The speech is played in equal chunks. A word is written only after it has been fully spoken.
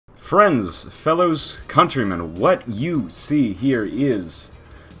Friends, fellows, countrymen, what you see here is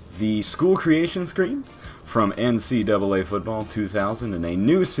the school creation screen from NCAA Football 2000 in a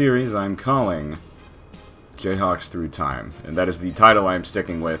new series I'm calling Jayhawks Through Time. And that is the title I'm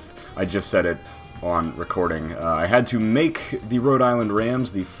sticking with. I just said it on recording. I had to make the Rhode Island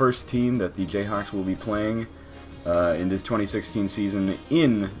Rams the first team that the Jayhawks will be playing in this 2016 season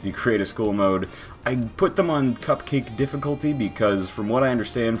in the Create a School mode. I put them on cupcake difficulty because from what I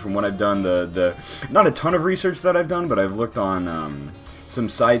understand, from what I've done, not a ton of research that I've done, but I've looked on some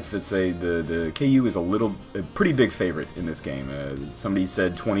sites that say the KU is a pretty big favorite in this game. Somebody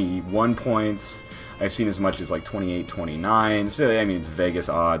said 21 points. I've seen as much as like 28, 29. So, I mean, it's Vegas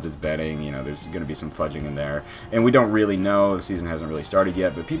odds, it's betting, you know, there's going to be some fudging in there. And we don't really know, the season hasn't really started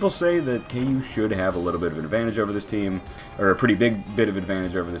yet, but people say that KU should have a little bit of an advantage over this team, or a pretty big bit of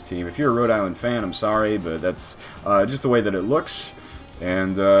advantage over this team. If you're a Rhode Island fan, I'm sorry, but that's just the way that it looks.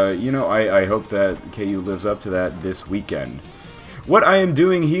 And, you know, I hope that KU lives up to that this weekend. What I am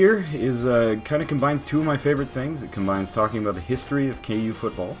doing here is kind of combines two of my favorite things. It combines talking about the history of KU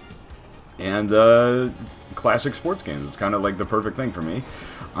football and classic sports games. It's kind of like the perfect thing for me.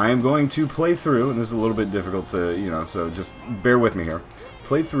 I am going to play through, and this is a little bit difficult to, you know, so just bear with me here.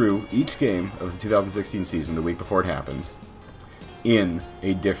 Play through each game of the 2016 season the week before it happens in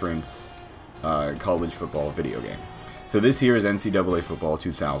a different college football video game. So this here is NCAA Football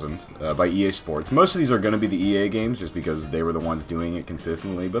 2000 by EA Sports. Most of these are going to be the EA games just because they were the ones doing it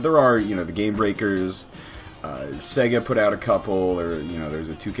consistently, but there are, you know, the Game Breakers. Sega put out a couple, or, you know, there's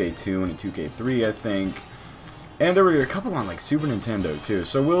a 2K2 and a 2K3, I think. And there were a couple on, like, Super Nintendo, too.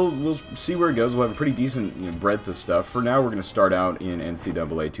 So we'll see where it goes. We'll have a pretty decent, you know, breadth of stuff. For now, we're going to start out in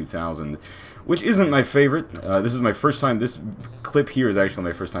NCAA 2000, which isn't my favorite. This is my first time. This clip here is actually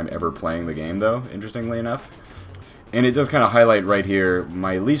my first time ever playing the game, though, interestingly enough. And it does kind of highlight right here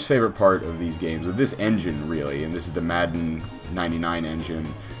my least favorite part of these games, of this engine, really. And this is the Madden 99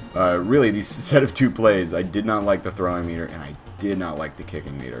 engine. Really, these set of two plays, I did not like the throwing meter, and I did not like the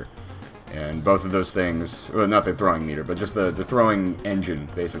kicking meter. And both of those things, well, not the throwing meter, but just the throwing engine,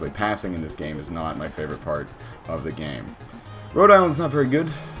 basically. Passing in this game is not my favorite part of the game. Rhode Island's not very good.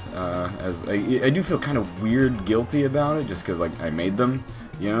 As I do feel kind of weird, guilty about it, just because, like, I made them,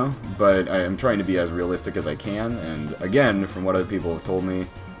 you know? But I am trying to be as realistic as I can, and again, from what other people have told me,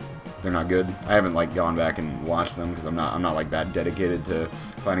 they're not good. I haven't, like, gone back and watched them because I'm not like that dedicated to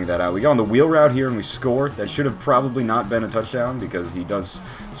finding that out. We go on the wheel route here and we score. That should have probably not been a touchdown because he does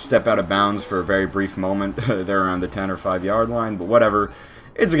step out of bounds for a very brief moment there around the 10 or 5 yard line, but whatever.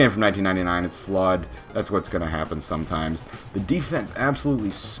 It's a game from 1999. It's flawed. That's what's going to happen sometimes. The defense absolutely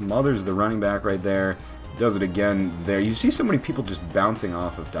smothers the running back right there. Does it again there. You see so many people just bouncing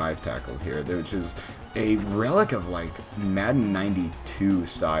off of dive tackles here, which is a relic of, like, Madden 92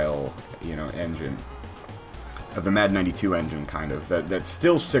 style, you know, engine. Of the Madden 92 engine, kind of, that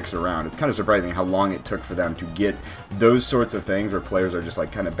still sticks around. It's kind of surprising how long it took for them to get those sorts of things where players are just,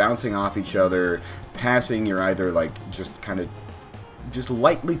 like, kind of bouncing off each other, passing, you're either, like, just kind of just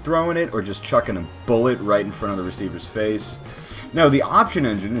lightly throwing it or just chucking a bullet right in front of the receiver's face. Now, the option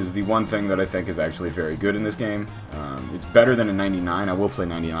engine is the one thing that I think is actually very good in this game. It's better than a 99. I will play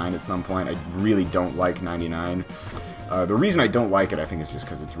 99 at some point. I really don't like 99. The reason I don't like it, I think, is just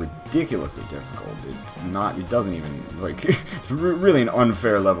because it's ridiculously difficult. It doesn't even, like, it's really an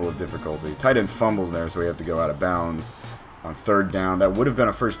unfair level of difficulty. Tight end fumbles there, so we have to go out of bounds on third down. That would have been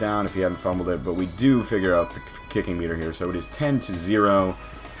a first down if he hadn't fumbled it, but we do figure out the kicking meter here. So it is 10-0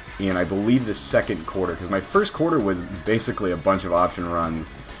 in, I believe, the second quarter, because my first quarter was basically a bunch of option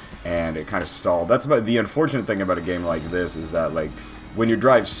runs, and it kind of stalled. That's about the unfortunate thing about a game like this, is that, like, when your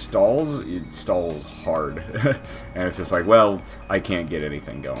drive stalls, it stalls hard. And it's just like, well, I can't get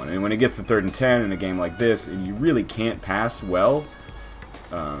anything going. And when it gets to 3rd and 10 in a game like this, and you really can't pass well,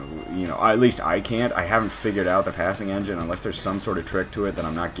 you know, at least I can't. I haven't figured out the passing engine unless there's some sort of trick to it that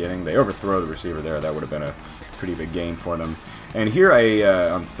I'm not getting. They overthrow the receiver there. That would have been a pretty big gain for them. And here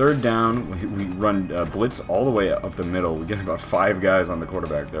on third down, we run blitz all the way up the middle. We get about 5 guys on the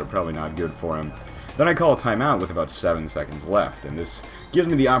quarterback. They're probably not good for him. Then I call a timeout with about 7 seconds left. And this gives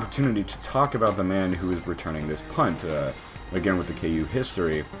me the opportunity to talk about the man who is returning this punt. Again, with the KU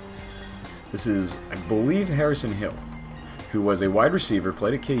history. This is, I believe, Harrison Hill, who was a wide receiver,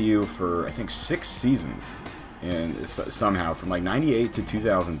 played at KU for, I think, 6 seasons, and somehow, from like 98 to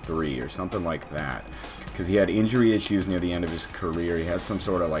 2003 or something like that, because he had injury issues near the end of his career. He had some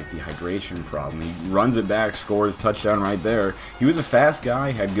sort of, like, dehydration problem. He runs it back, scores, touchdown right there. He was a fast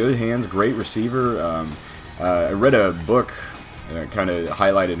guy, had good hands, great receiver. I read a book kind of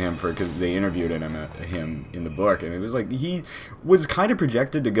highlighted him because they interviewed him in the book, and it was like he was kind of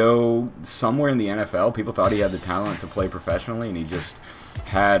projected to go somewhere in the NFL. People thought he had the talent to play professionally, and he just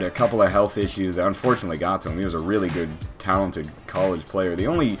had a couple of health issues that unfortunately got to him. He was a really good, talented college player. The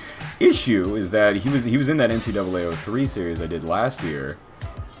only issue is that he was in that NCAA 03 series I did last year,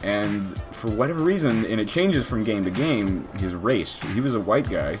 and for whatever reason, and it changes from game to game, his race. He was a white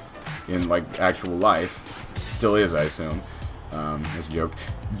guy in like actual life, still is, I assume. That's a joke.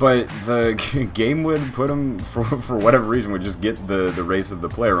 But the game would put him, for whatever reason, would just get the race of the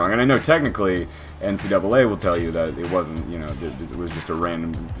player wrong. And I know technically NCAA will tell you that it wasn't, you know, it was just a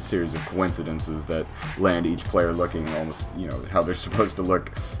random series of coincidences that land each player looking almost, you know, how they're supposed to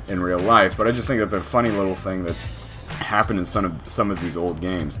look in real life. But I just think that's a funny little thing that happened in some of these old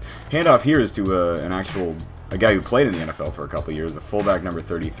games. Handoff here is to a guy who played in the NFL for a couple years, the fullback number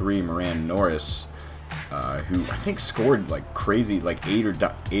 33, Moran Norris, who I think scored like crazy, like 8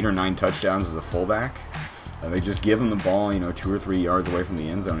 or 9 touchdowns as a fullback. They just give him the ball, you know, 2 or 3 yards away from the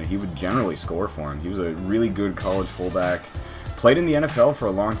end zone, and he would generally score for him. He was a really good college fullback. Played in the NFL for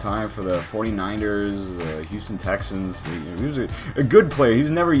a long time for the 49ers, Houston Texans. He was a good player. He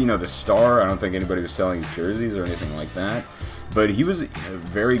was never, you know, the star. I don't think anybody was selling his jerseys or anything like that. But he was a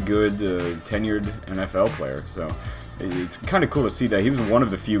very good, tenured NFL player. So it's kind of cool to see that. He was one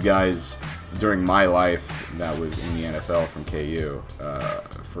of the few guys during my life that was in the NFL from KU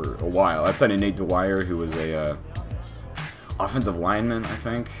for a while. Outside of Nate Dwyer, who was a offensive lineman, I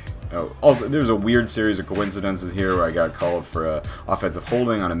think. Oh, also, there's a weird series of coincidences here where I got called for a offensive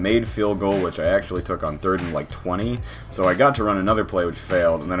holding on a made field goal, which I actually took on 3rd and like 20. So I got to run another play which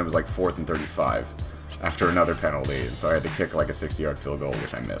failed, and then it was like 4th and 35 after another penalty. And so I had to kick like a 60-yard field goal,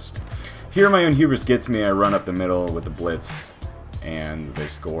 which I missed. Here my own hubris gets me. I run up the middle with the blitz, and they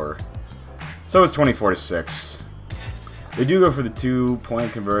score. So it's 24-6. They do go for the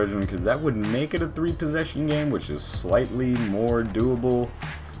 2-point conversion because that would make it a 3-possession game, which is slightly more doable.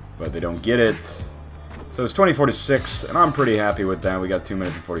 But they don't get it. So it's 24-6, and I'm pretty happy with that. We got 2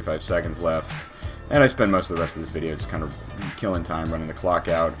 minutes and 45 seconds left. And I spend most of the rest of this video just kind of killing time, running the clock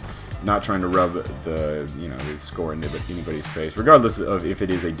out, not trying to rub the score into anybody's face, regardless of if it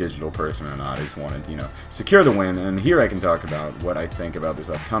is a digital person or not. I just wanted to, secure the win. And here I can talk about what I think about this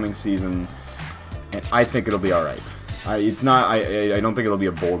upcoming season, and I think it'll be all right. I don't think it'll be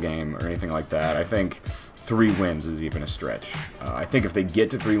a bowl game or anything like that. I think 3 wins is even a stretch. I think if they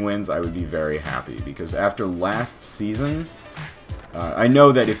get to 3 wins, I would be very happy, because after last season, I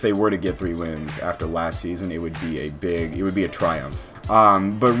know that if they were to get 3 wins after last season, it would be a triumph.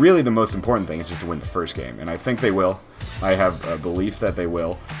 But really the most important thing is just to win the first game, and I think they will. I have a belief that they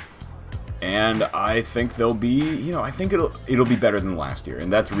will. And I think they'll be, I think it'll be better than last year,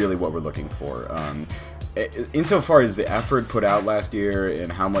 and that's really what we're looking for. Insofar as the effort put out last year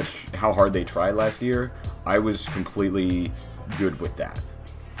and how hard they tried last year, I was completely good with that.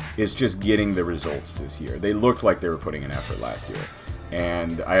 It's just getting the results this year. They looked like they were putting an effort last year,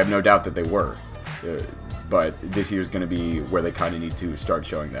 and I have no doubt that they were. But this year's going to be where they kind of need to start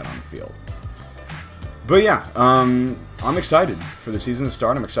showing that on the field. But yeah, I'm excited for the season to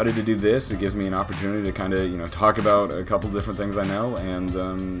start. I'm excited to do this. It gives me an opportunity to kind of, talk about a couple different things I know.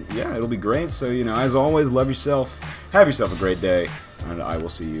 And, yeah, it'll be great. So, as always, love yourself. Have yourself a great day. And I will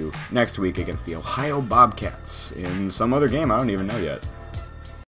see you next week against the Ohio Bobcats in some other game I don't even know yet.